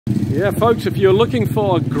Yeah, folks, if you're looking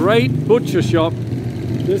for a great butcher shop,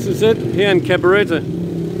 this is it here in Cabarete.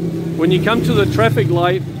 When you come to the traffic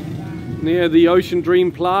light near the Ocean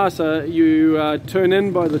Dream Plaza, you turn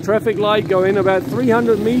in by the traffic light, go in about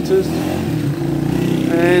 300 meters,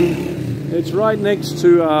 and it's right next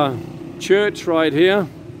to our church right here.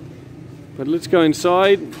 But let's go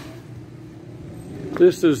inside.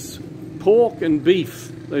 This is pork and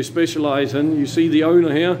beef they specialize in. You see the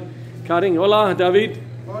owner here cutting. Hola, David.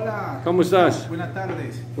 Hola. ¿Cómo estás? Buenas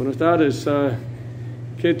tardes. Buenas tardes.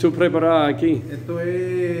 ¿Qué tú preparas aquí? Esto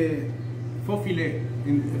es faux filet.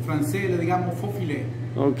 En francés le digamos faux filet.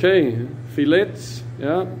 Okay, fillets.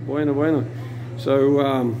 Yeah, bueno. So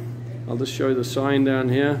I'll just show the sign down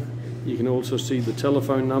here. You can also see the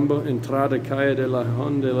telephone number. Entrada Calle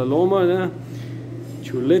Callejon de la Loma there.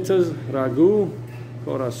 Chuletas, ragu,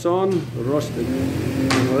 corazon, roasted,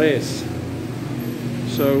 and res.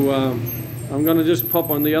 So I'm going to just pop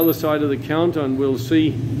on the other side of the counter and we'll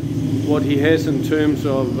see what he has in terms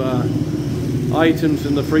of items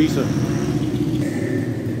in the freezer.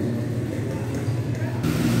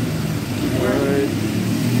 Right.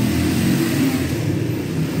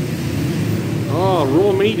 Oh,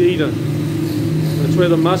 raw meat eater. That's where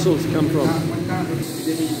the muscles come from.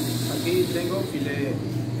 Aquí tengo filet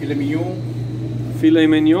mignon. Filet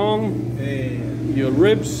mignon, your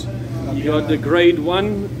ribs. You got the grade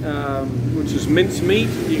 1, which is minced meat.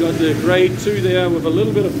 You got the grade 2 there with a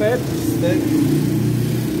little bit of fat.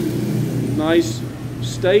 Nice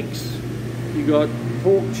steaks. You got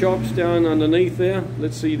pork chops down underneath there.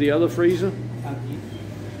 Let's see the other freezer.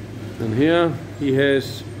 And here he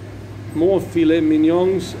has more filet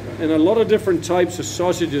mignons and a lot of different types of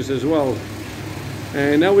sausages as well.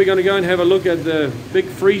 And now we're going to go and have a look at the big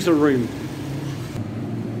freezer room.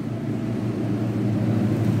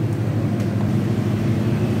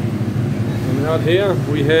 Out here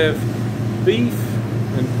we have beef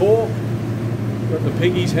and pork. Got the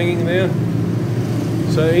piggies hanging there.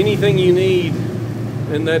 So anything you need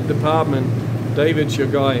in that department, David's your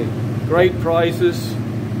guy. Great prices,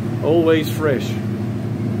 always fresh.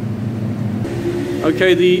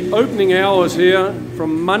 Okay, the opening hours here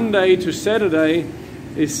from Monday to Saturday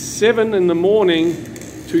is 7 in the morning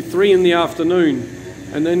to 3 in the afternoon.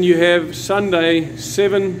 And then you have Sunday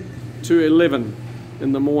 7 to 11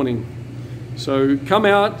 in the morning. So come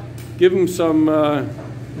out, give them some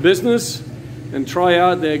business and try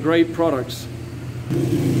out their great products.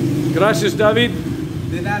 Gracias, David.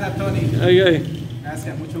 De nada, Tony. Okay.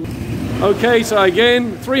 Gracias, mucho gusto. Okay, so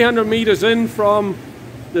again, 300 meters in from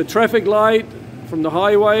the traffic light, from the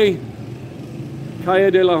highway,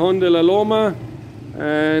 Calle Callejon de la Loma,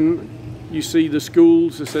 and you see the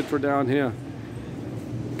schools, etc. down here.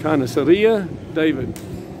 Carniceria David.